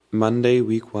Monday,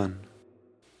 week 1.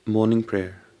 Morning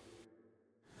prayer.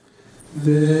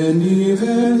 Veni,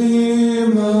 veni,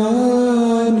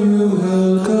 Emmanuel,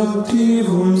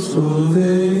 captivum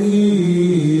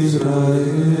solvei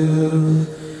Israel,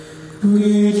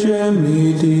 vicem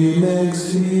in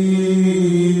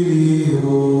exilio,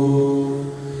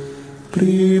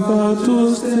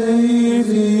 privatus Dei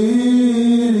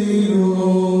virio,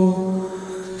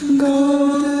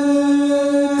 gaude,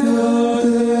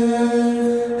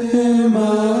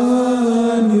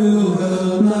 Emmanuel,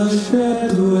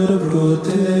 nascetur pro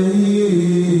te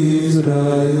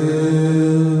Israel.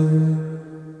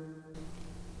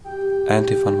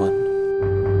 Antiphon 1.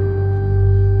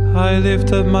 I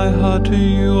lift up my heart to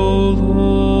you, O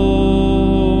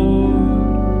Lord,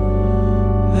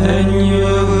 and you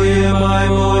will hear my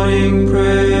morning prayer.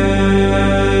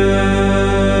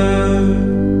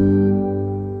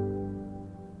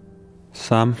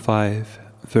 Psalm 5,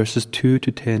 verses 2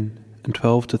 to 10 and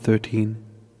 12 to 13.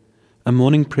 A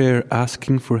morning prayer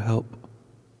asking for help.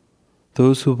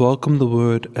 Those who welcome the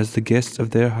word as the guests of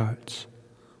their hearts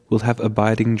will have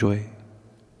abiding joy.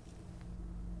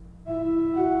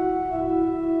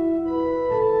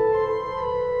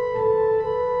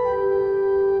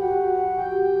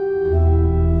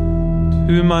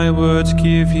 To my words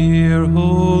give ear, O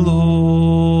Lord.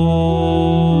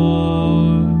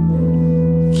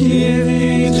 Give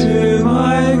ear to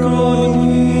my groaning.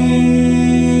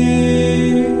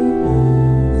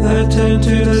 Attend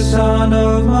to the sound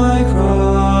of my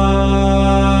cry,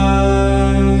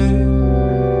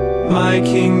 my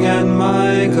King and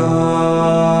my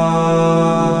God.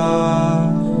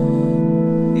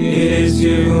 It is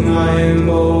you whom I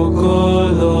invoke, O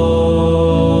Lord.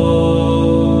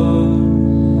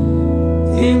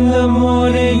 In the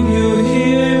morning you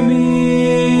hear me.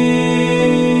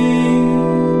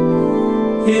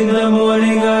 In the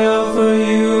morning I offer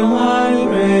you my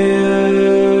prayer,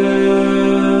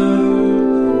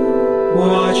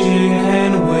 watching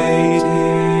and waiting.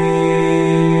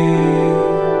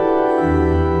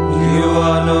 You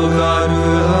are no God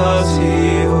who loves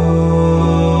evil.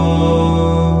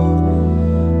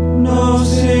 No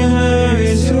sinner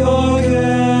is your guest.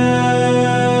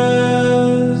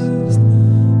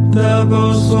 The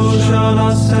boastful shall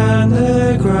not stand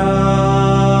their ground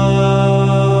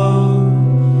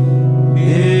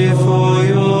before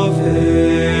your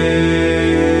face.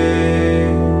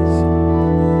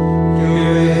 You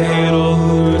hate all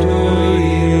who do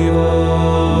evil.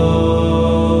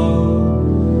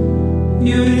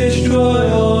 You destroy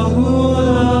all who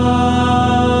lie.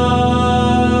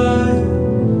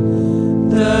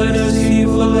 The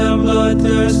deceitful and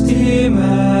bloodthirsty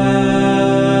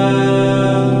man,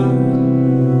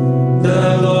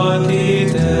 the Lord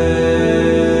detests.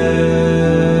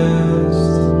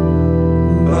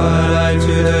 But I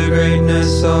to the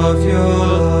greatness of your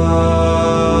love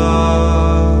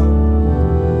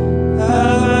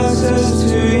have access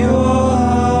to your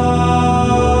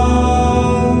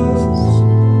house.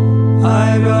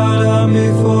 I bow down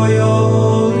before your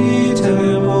holy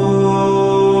temple,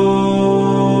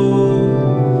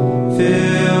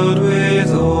 filled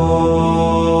with awe.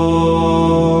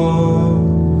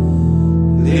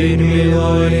 Lead me,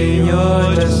 Lord, in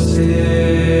your justice,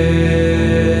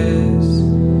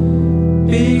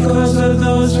 because of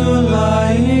those who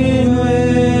lie in wait.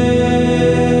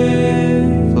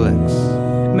 Flex.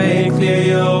 Make clear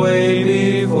your way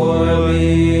before me.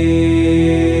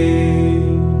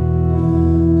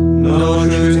 No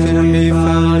truth can be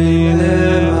found in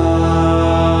their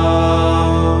mouths.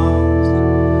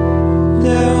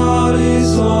 Their heart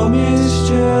is all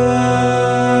mischief.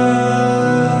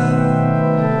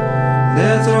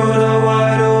 Their throat a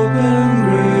wide open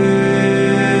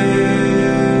grave.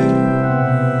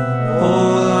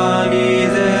 All honey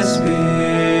their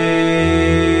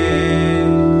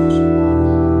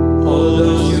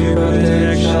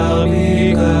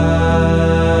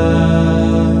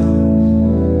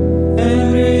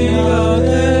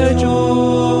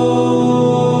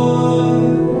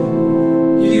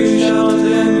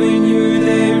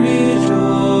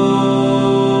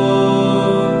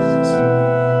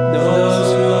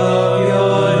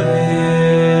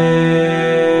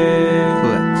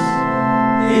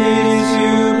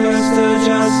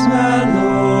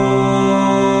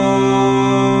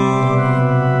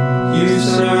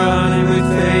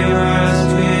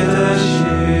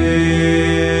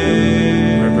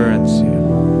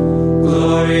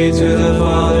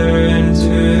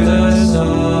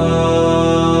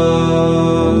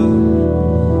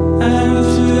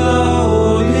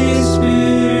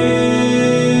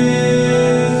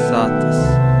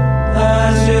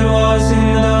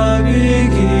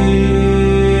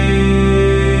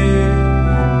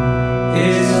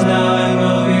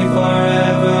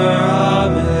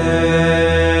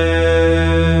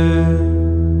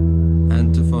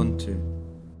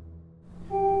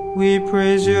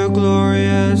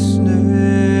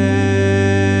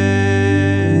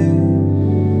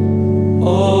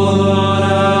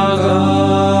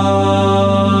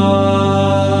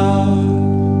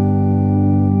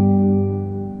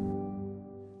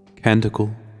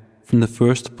Canticle from the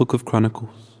first book of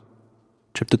Chronicles,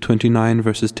 chapter 29,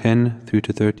 verses 10 through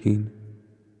to 13.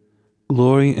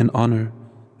 Glory and honor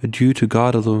are due to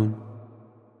God alone.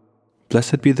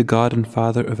 Blessed be the God and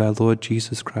Father of our Lord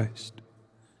Jesus Christ.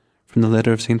 From the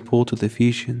letter of St. Paul to the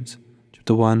Ephesians,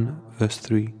 chapter 1, verse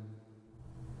 3.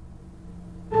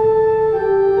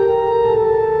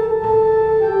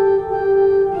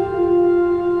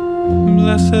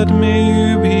 Blessed may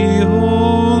you be, O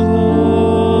Lord,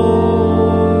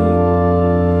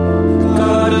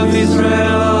 God of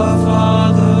Israel, our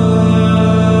Father,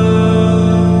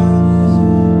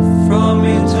 from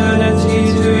eternity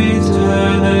to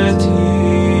eternity.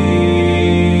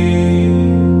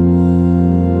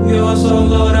 Yours, O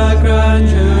Lord, are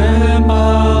grandeur and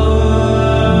power,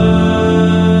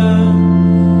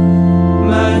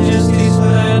 majesty,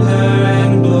 splendor,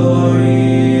 and glory.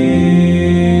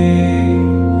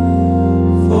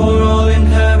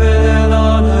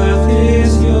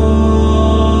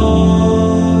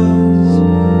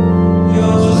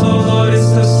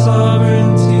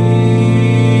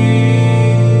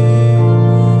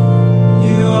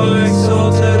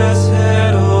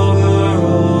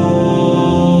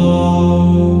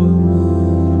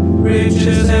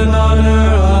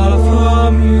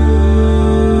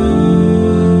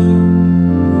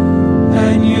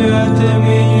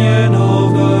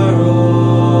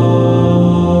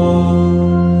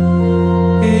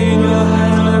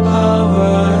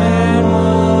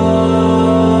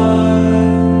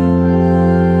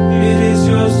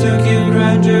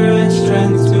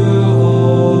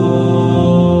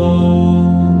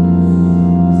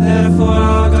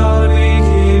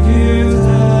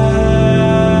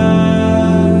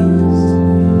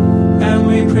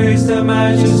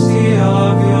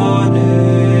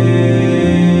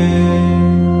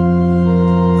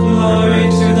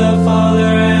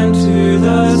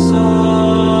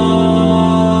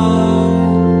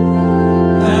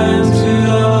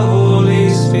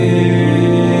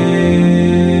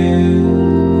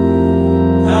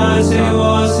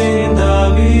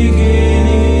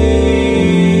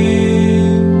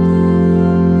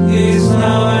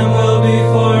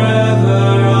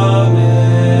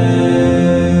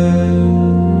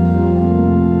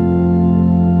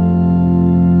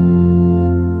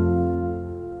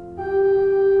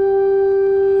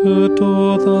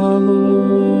 Adore the Lord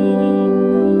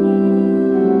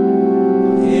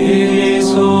in His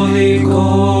holy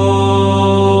court.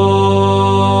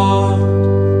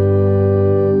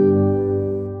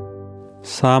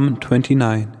 Psalm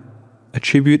 29, a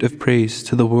tribute of praise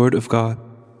to the Word of God.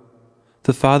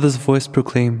 The Father's voice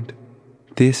proclaimed,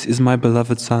 "This is my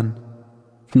beloved Son,"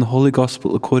 from the Holy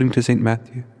Gospel according to St.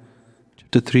 Matthew,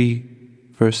 chapter 3,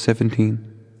 verse 17.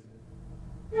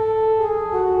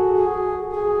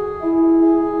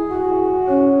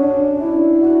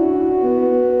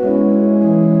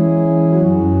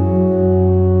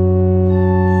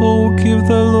 Give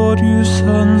the Lord, you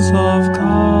sons of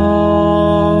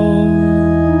God.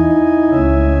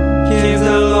 Give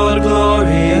the Lord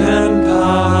glory and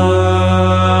power.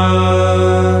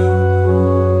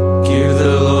 Give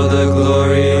the Lord the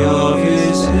glory of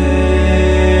His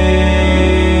name.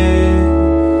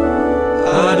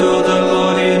 Adore the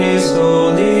Lord in His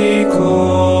holy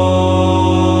court.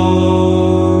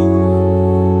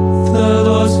 The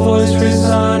Lord's voice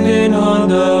resounding on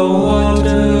the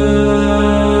waters.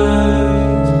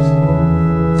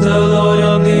 The Lord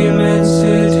on the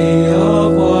immensity of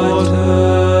waters.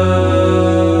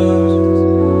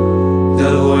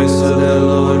 The voice of the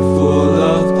Lord full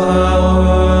of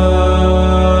power.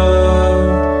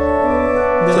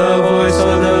 The voice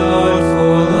of the Lord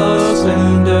full of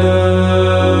splendor.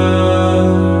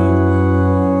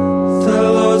 The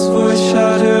Lord's voice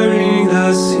shattering the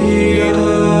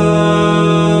cedars.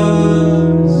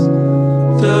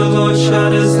 The Lord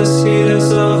shatters the cedars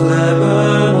of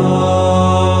Lebanon.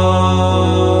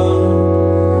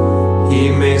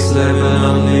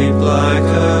 Lebanon leap like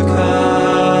a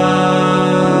cow,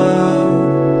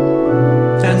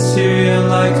 and Syrian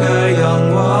like a young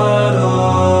wild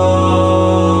ox.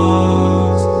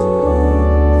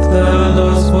 The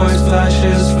Lord's voice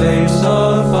flashes flames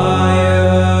of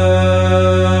fire.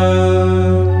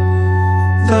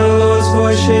 The Lord's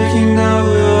voice shaking the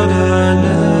wilderness.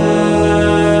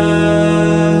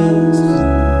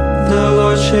 The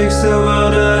Lord shakes the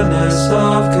wilderness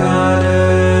of Kadesh.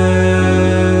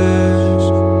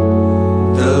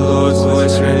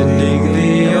 Rending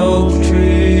the oak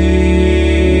tree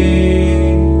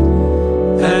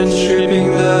and stripping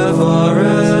the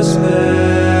forest bare.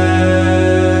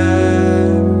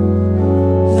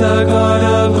 The God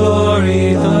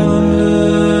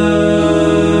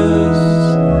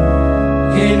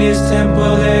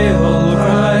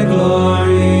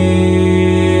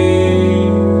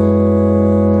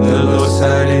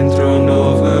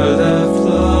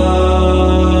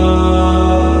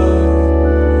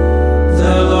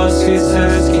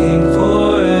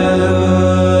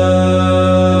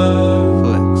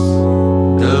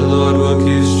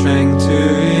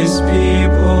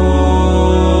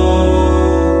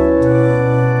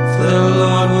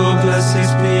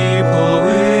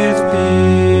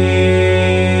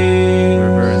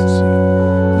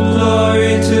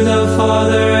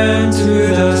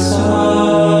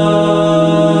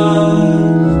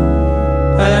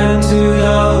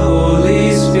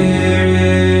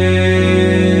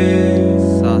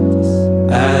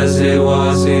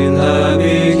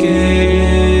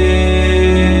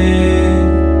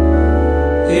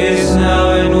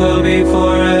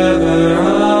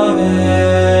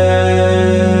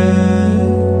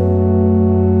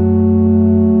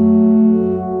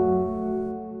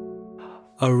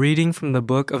A reading from the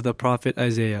book of the prophet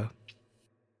Isaiah.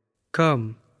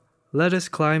 Come, let us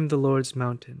climb the Lord's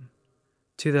mountain,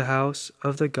 to the house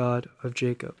of the God of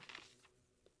Jacob,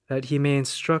 that he may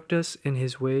instruct us in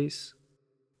his ways,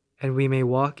 and we may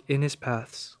walk in his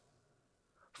paths.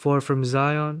 For from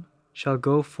Zion shall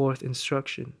go forth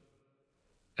instruction,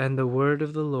 and the word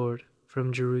of the Lord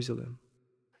from Jerusalem.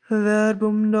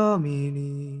 Verbum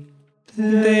Domini.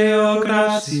 Deo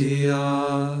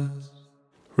gratias.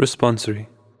 Responsory.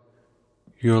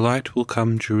 Your light will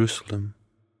come, Jerusalem.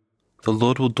 The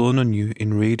Lord will dawn on you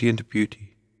in radiant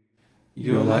beauty.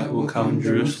 Your light will come,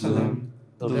 Jerusalem.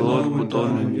 The Lord will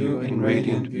dawn on you in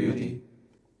radiant beauty.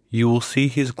 You will see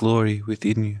his glory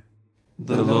within you.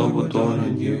 The Lord will dawn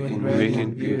on you in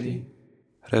radiant beauty.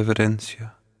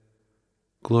 Reverencia.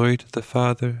 Glory to the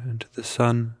Father, and to the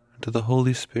Son, and to the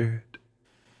Holy Spirit.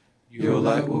 Your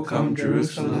light will come,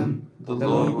 Jerusalem. The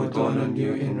Lord will dawn on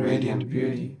you in radiant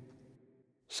beauty.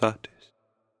 Satis.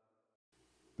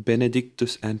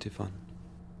 Benedictus Antiphon.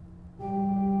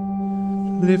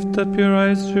 Lift up your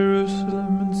eyes,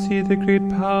 Jerusalem, and see the great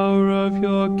power of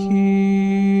your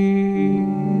King.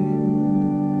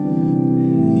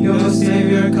 Your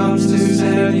Savior comes to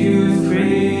set you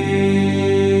free.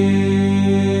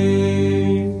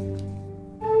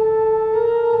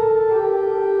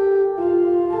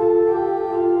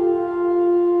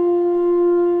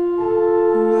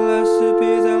 Blessed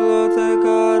be the Lord, the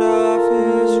God of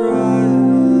Israel.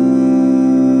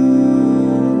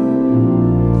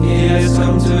 He has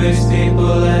come to his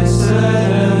people and set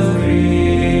them free.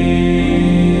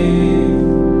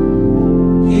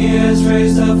 He has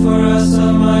raised up for us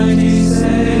a mighty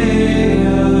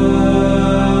Savior,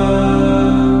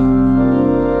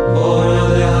 born of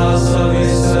the house of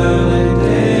his servant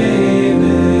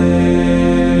David.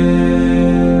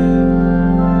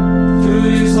 Through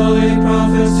his holy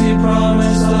prophets he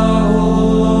promised our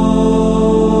hope,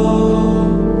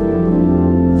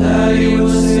 that he will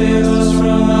save us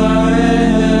from our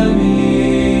enemies,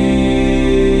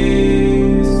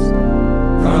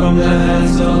 from the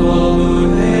hands of all who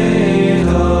hate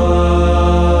us.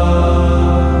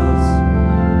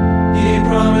 He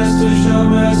promised to show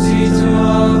mercy to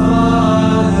our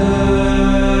fathers,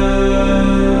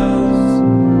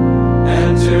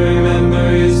 and to remember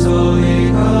his holy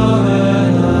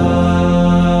covenant.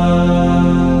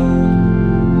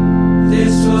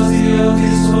 This was the oath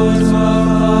he swore to our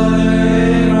father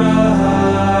Abraham,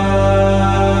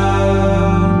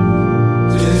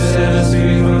 to set us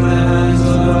free from the hands of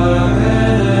our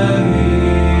enemies,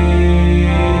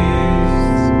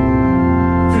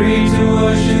 free to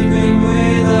worship him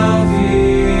without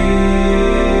fear,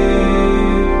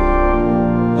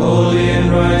 holy and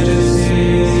righteous in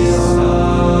his sight,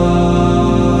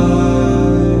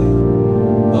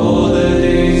 all the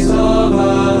days of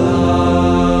our life.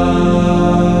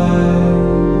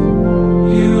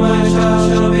 You, my child,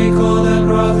 shall be called the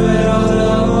prophet of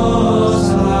the Most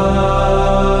High,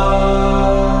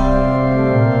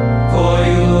 for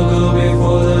you will go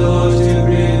before the Lord to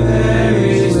prepare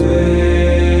his way,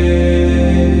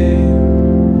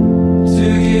 to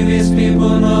give his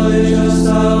people knowledge of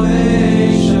salvation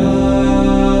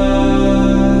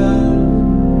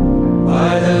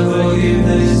by the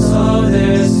forgiveness of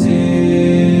their sins,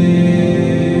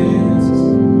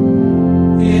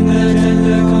 in the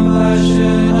tender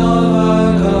compassion of our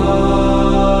God.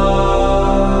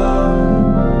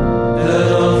 The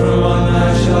dawn from on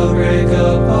high shall break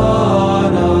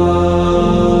upon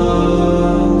us,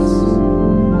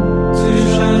 to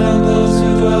shine on those who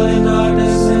dwell in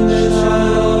darkness and the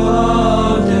shadow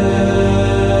of death,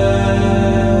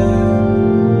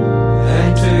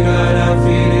 and to guide our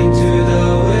feet into the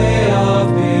way of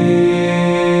peace.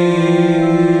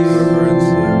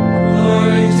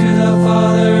 Glory to the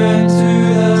Father and to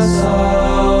the Son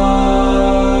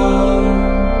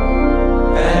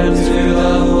and to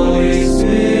the Holy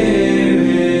Spirit,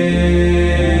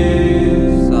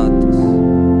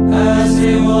 as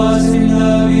it was in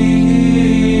the beginning,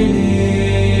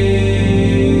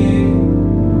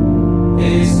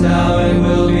 is now and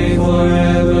will be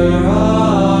forever.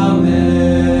 Amen.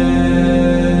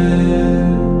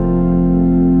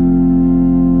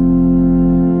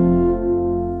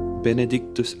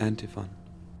 Benedictus Antiphon.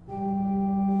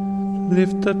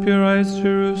 Lift up your eyes,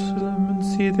 Jerusalem, and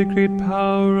see the great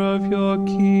power of your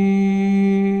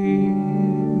King.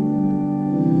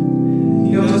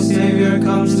 Your Savior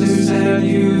comes to set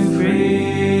you free.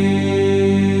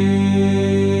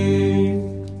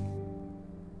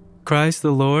 Christ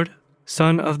the Lord,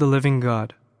 Son of the living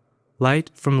God,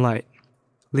 light from light,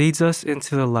 leads us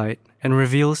into the light and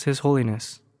reveals his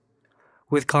holiness.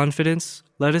 With confidence,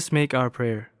 let us make our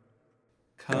prayer.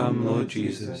 Come, Lord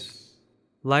Jesus.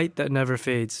 Light that never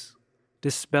fades,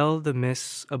 dispel the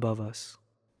mists above us.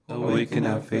 Awaken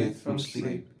our faith from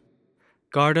sleep.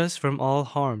 Guard us from all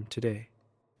harm today.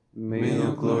 May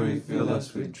your glory fill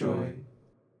us with joy.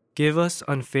 Give us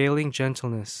unfailing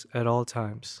gentleness at all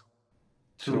times.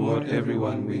 Toward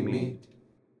everyone we meet,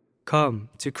 Come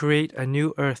to create a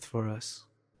new earth for us,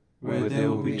 where there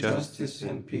will be justice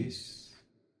and peace.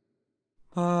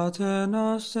 Pater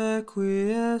noster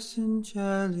qui es in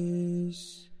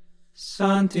celis,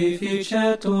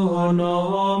 sanctificetur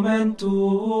nomen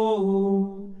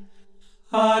tuum,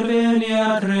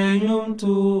 adveniat regnum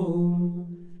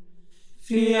tuum,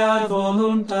 fiat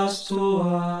voluntas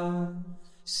tua,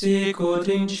 sicut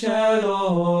in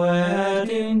cielo et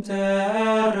in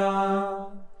terra.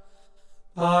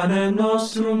 Panem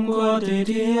nostrum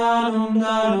quotidianum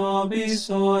da nobis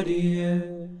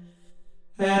hodie,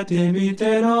 et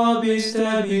dimitte nobis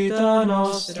debita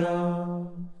nostra,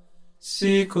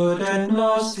 sicut et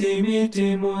nos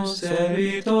dimittimus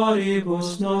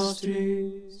debitoribus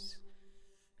nostris,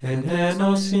 et ne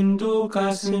nos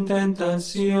inducas in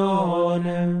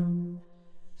tentationem,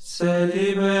 sed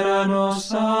libera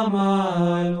nos a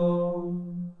malo.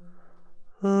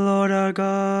 Lord our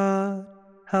God,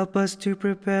 help us to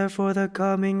prepare for the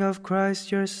coming of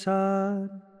Christ your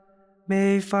Son.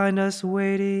 May he find us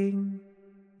waiting,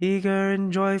 eager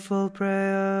in joyful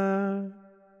prayer.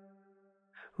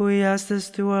 We ask this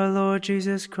through our Lord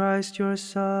Jesus Christ your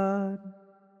Son,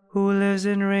 who lives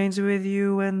and reigns with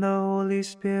you and the Holy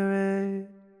Spirit,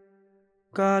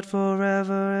 God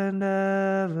forever and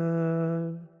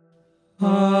ever.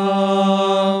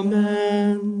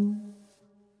 Amen.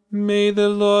 May the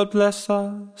Lord bless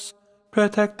us,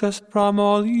 protect us from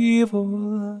all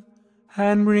evil,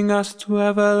 and bring us to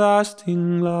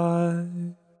everlasting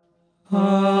life.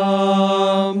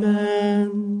 Amen.